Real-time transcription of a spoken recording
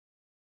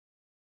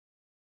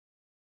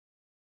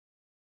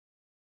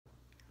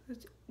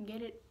Let's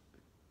get it.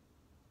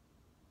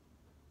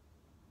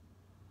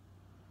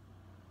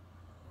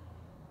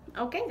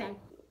 Okay then.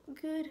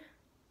 Good.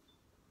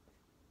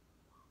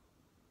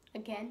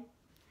 Again.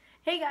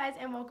 Hey guys,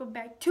 and welcome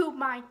back to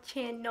my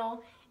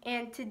channel.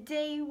 And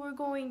today we're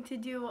going to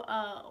do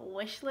a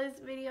wish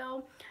list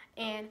video.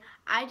 And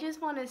I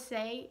just want to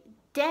say,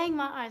 dang,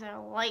 my eyes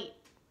are light.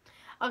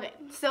 Okay,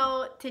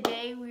 so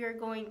today we are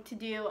going to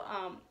do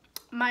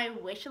my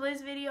wish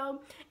list video.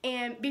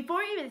 And before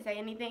I even say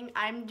anything,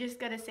 I'm just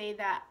gonna say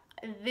that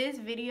this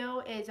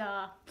video is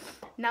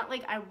not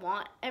like I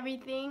want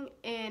everything,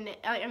 and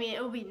I mean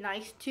it would be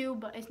nice too,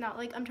 but it's not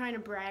like I'm trying to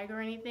brag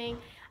or anything.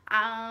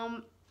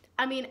 I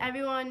mean,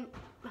 everyone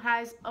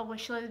has a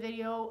wish list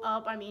video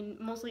up. I mean,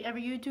 mostly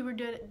every YouTuber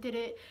did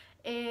it,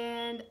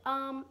 and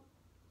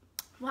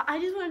well,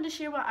 I just wanted to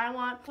share what I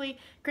want.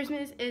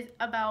 Christmas is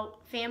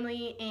about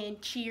family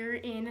and cheer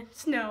and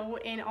snow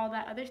and all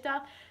that other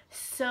stuff.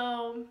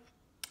 So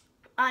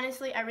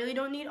honestly, I really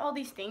don't need all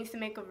these things to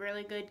make a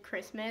really good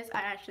Christmas.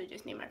 I actually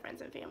just need my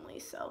friends and family.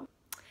 So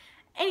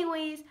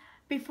anyways,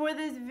 before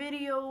this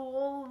video,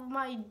 all of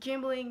my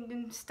jambling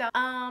and stuff,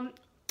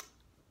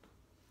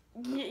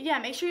 yeah,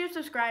 make sure you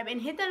subscribe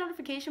and hit that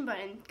notification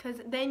button,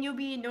 because then you'll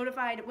be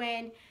notified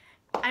when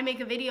I make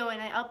a video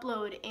and I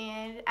upload.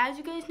 And as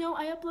you guys know,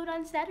 I upload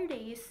on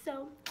Saturdays.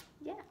 So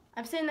yeah,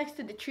 I'm sitting next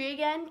to the tree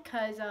again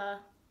because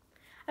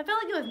I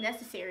felt like it was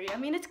necessary. I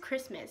mean, it's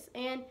Christmas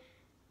and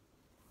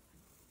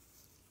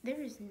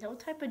there is no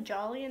type of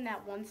jolly in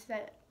that one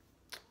set.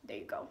 There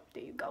you go,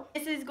 there you go.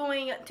 This is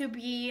going to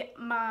be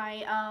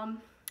my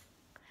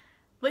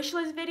wish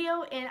list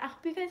video, and I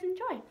hope you guys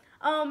enjoy.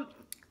 I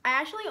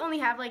actually only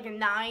have like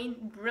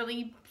 9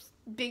 really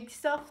big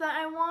stuff that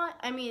I want.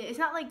 I mean, it's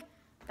not like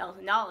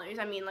 $1,000.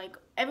 I mean, like,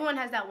 everyone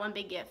has that one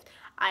big gift.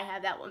 I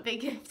have that one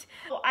big gift.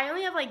 So I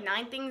only have like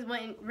 9 things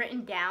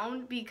written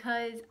down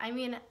because, I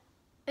mean,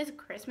 it's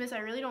Christmas. I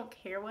really don't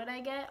care what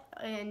I get,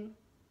 and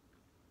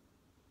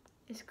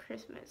it's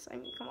Christmas. I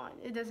mean, come on.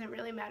 It doesn't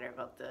really matter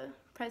about the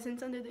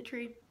presents under the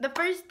tree. The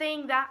first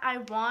thing that I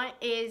want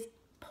is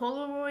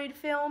Polaroid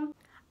film.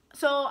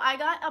 So I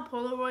got a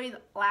Polaroid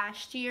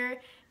last year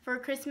for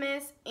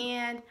Christmas,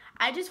 and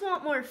I just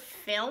want more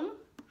film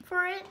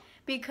for it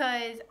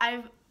because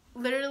I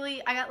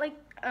got like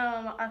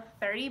a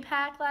 30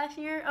 pack last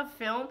year of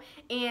film,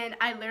 and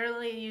I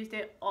literally used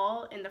it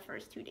all in the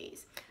first 2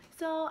 days.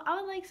 So I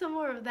would like some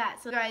more of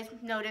that. So you guys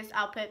notice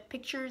I'll put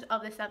pictures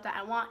of the stuff that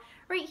I want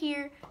right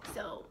here.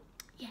 So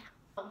yeah.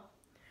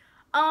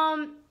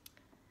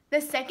 The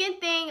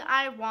second thing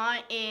I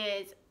want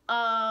is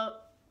a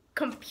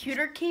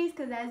computer case,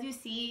 because as you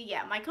see,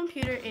 yeah, my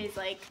computer is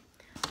like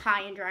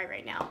high and dry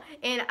right now,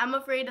 and I'm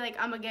afraid like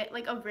I'm gonna get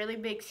like a really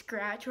big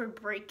scratch or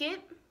break it.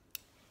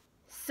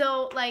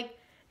 So like,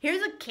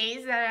 here's a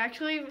case that I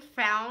actually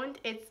found.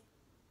 It's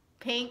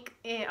pink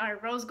or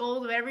rose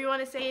gold, whatever you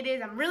want to say it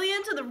is. I'm really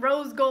into the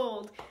rose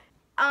gold.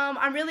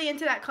 I'm really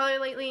into that color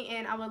lately,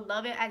 and I would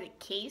love it as a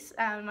case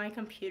on my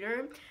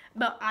computer.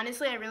 But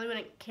honestly, I really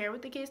wouldn't care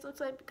what the case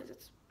looks like because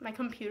it's my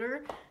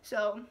computer.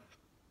 So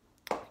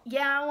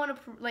yeah, I want a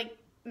like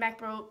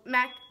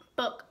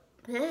MacBook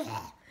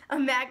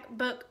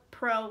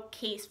Pro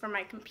case for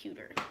my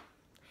computer.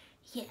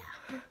 Yeah.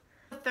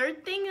 The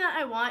third thing that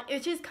I want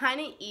is just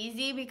kind of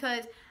easy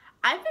because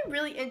I've been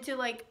really into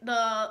like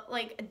the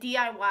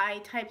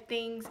DIY type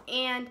things,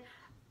 and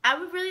I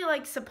would really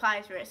like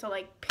supplies for it. So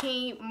like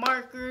paint,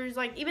 markers,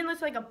 like even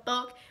looks like a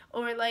book,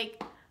 or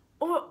like,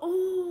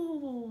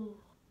 oh,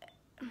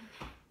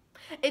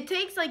 it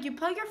takes like, you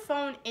plug your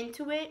phone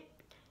into it,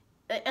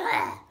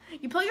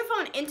 you plug your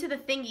phone into the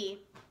thingy,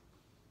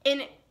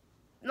 and it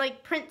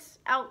like prints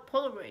out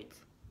Polaroids.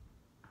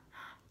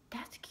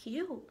 That's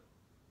cute.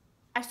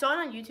 I saw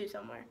it on YouTube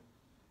somewhere.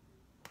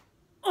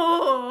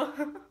 Oh,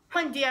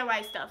 I want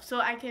DIY stuff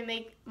so I can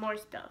make more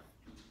stuff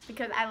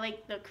because I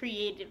like the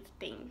creative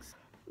things.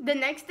 The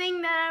next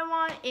thing that I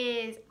want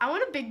is, I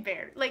want a big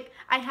bear. Like,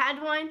 I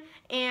had one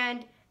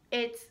and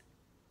it's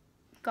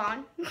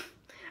gone.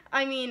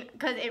 I mean,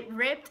 because it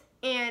ripped,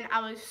 and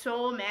I was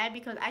so mad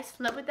because I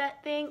slept with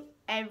that thing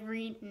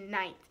every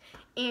night.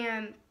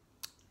 And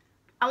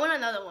I want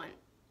another one.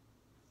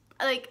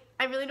 Like,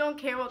 I really don't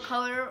care what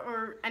color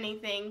or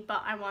anything,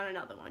 but I want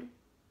another one.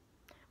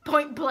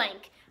 Point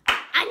blank.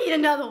 I need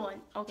another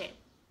one. Okay.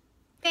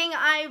 Thing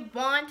I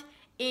want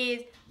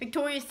is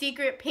Victoria's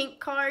Secret pink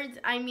cards.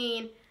 I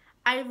mean,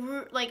 I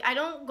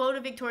don't go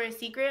to Victoria's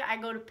Secret. I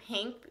go to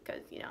Pink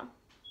because, you know,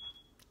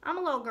 I'm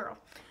a little girl.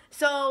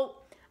 So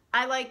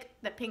I like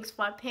the pink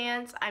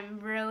sweatpants. I'm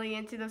really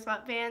into the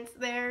sweatpants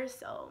there,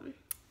 so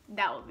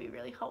that would be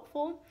really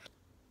helpful.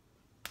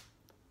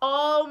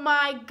 Oh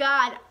my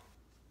God.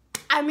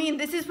 I mean,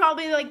 this is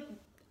probably like,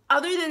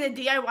 other than the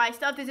DIY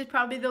stuff, this is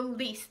probably the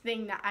least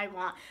thing that I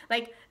want.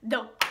 Like,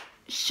 the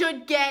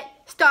should get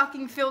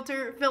stocking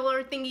filler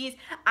thingies.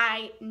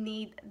 I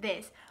need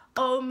this.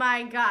 Oh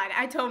my God.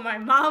 I told my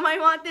mom I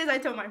want this. I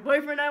told my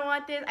boyfriend I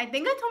want this. I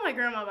think I told my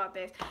grandma about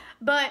this.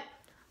 But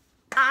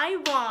I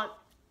want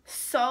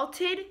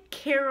salted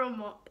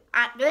caramel.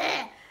 I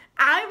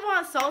I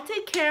want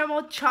salted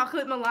caramel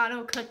chocolate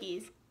Milano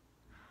cookies.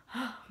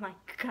 Oh my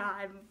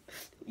god.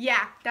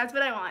 Yeah, that's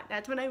what I want.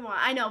 That's what I want.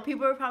 I know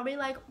people are probably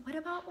like, what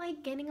about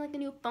like getting like a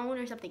new phone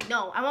or something?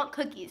 No, I want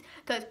cookies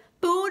because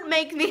food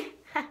makes me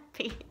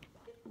happy.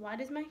 Why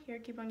does my hair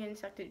keep on getting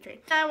stuck to the tray?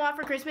 What I want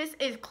for Christmas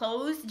is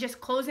clothes, just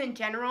clothes in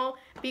general,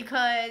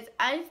 because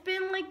I've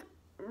been like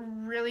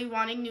really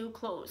wanting new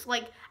clothes.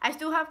 Like I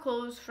still have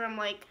clothes from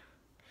like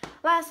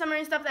last summer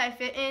and stuff that I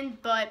fit in,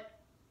 but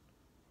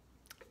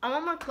I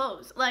want more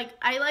clothes. Like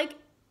I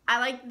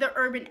like the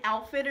Urban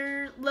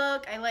Outfitter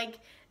look. I like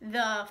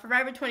the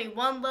Forever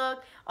 21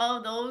 look, all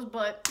of those,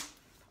 but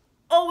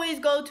always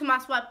go to my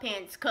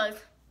sweatpants because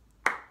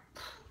sweatpants.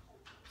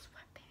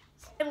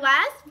 The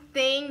last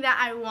thing that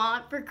I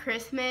want for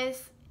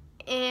Christmas,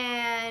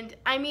 and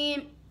I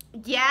mean,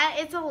 yeah,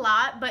 it's a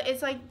lot, but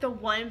it's like the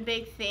one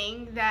big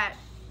thing that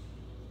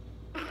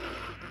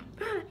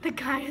the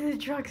guy in the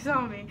truck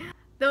saw me.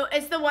 Though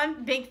it's the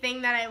one big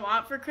thing that I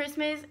want for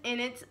Christmas,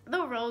 and it's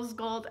the rose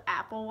gold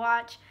Apple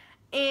Watch.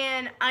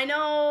 And I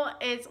know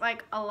it's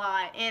like a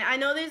lot, and I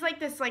know there's like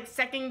this like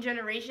second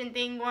generation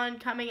thing one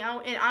coming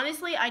out, and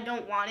honestly I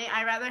don't want it.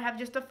 I'd rather have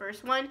just the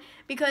first one,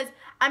 because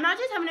I'm not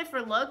just having it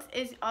for looks,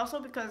 it's also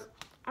because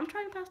I'm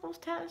trying to pass those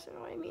tests, you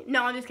know what I mean?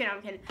 No, I'm just kidding,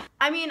 I'm kidding.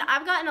 I mean,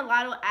 I've gotten a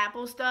lot of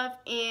Apple stuff,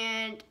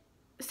 and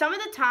some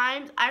of the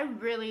times I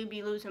really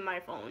be losing my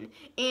phone,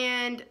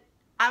 and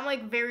I'm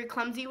like very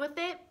clumsy with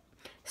it.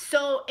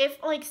 So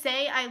if like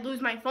say I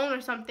lose my phone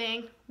or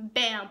something,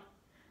 bam,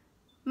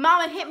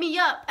 Mama hit me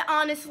up.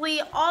 Honestly,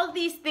 all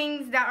these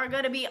things that are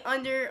going to be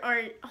under,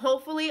 or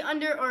hopefully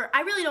under, or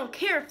I really don't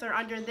care if they're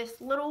under this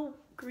little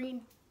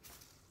green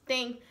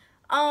thing.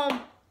 I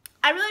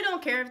really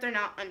don't care if they're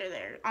not under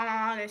there,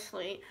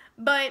 honestly.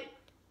 But,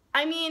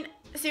 I mean,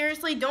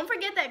 seriously, don't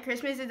forget that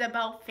Christmas is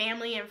about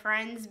family and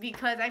friends,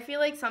 because I feel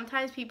like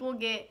sometimes people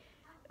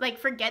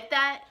forget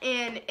that,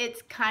 and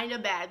it's kind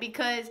of bad,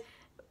 because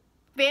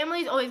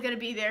family's always going to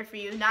be there for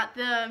you, not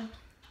the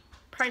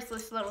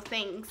priceless little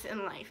things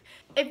in life.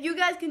 If you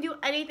guys can do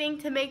anything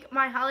to make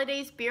my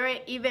holiday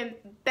spirit even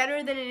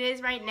better than it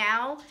is right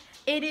now,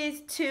 it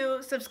is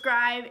to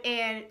subscribe,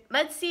 and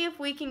let's see if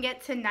we can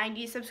get to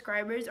 90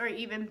 subscribers or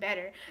even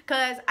better,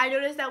 because I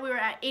noticed that we were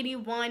at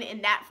 81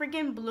 and that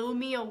freaking blew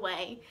me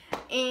away.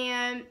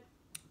 And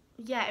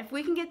yeah, if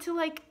we can get to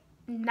like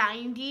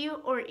 90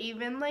 or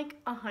even like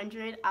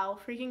 100, I'll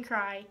freaking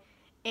cry,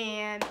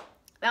 and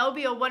that would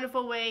be a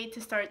wonderful way to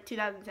start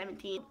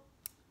 2017.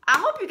 I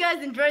hope you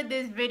guys enjoyed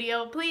this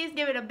video. Please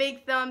give it a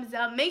big thumbs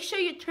up. Make sure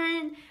you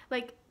turn,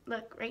 like,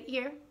 look right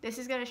here. This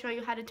is going to show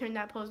you how to turn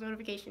that post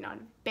notification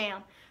on.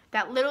 Bam.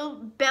 That little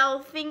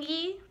bell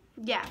thingy.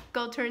 Yeah,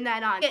 go turn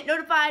that on. Get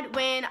notified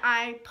when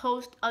I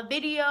post a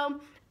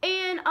video.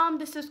 And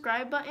the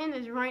subscribe button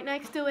is right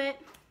next to it.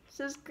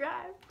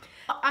 Subscribe.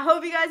 I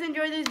hope you guys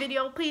enjoyed this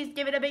video. Please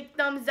give it a big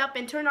thumbs up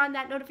and turn on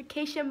that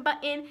notification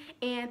button.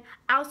 And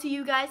I'll see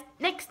you guys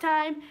next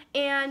time.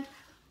 And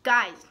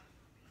guys,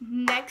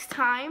 next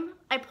time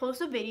I post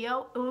a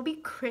video, it will be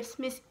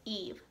Christmas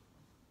Eve.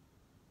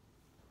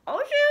 Oh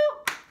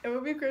shoot! It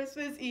will be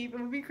Christmas Eve. It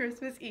will be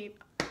Christmas Eve.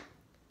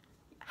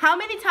 How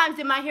many times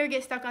did my hair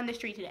get stuck on this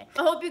tree today?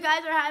 I hope you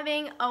guys are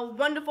having a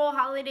wonderful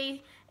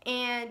holiday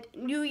and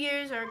New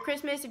Year's or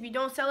Christmas. If you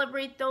don't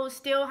celebrate those,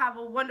 still have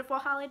a wonderful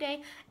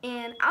holiday.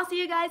 And I'll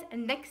see you guys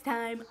next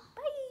time.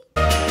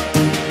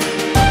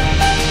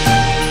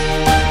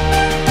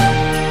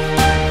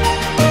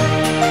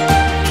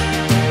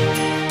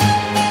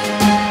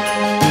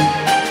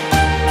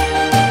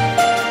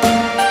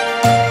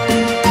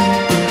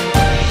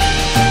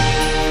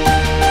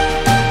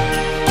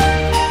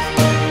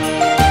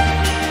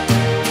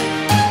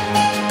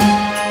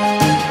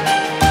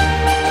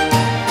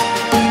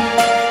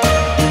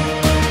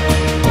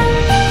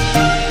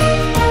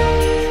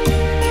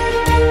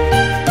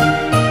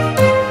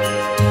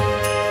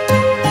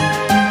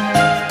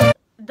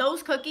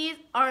 Those cookies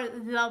are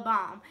the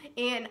bomb,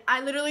 and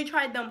I literally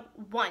tried them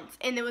once,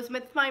 and it was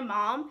with my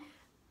mom.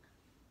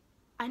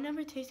 I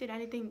never tasted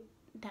anything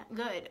that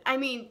good. I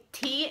mean,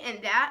 tea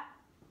and that,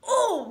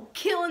 oh,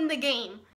 killing the game.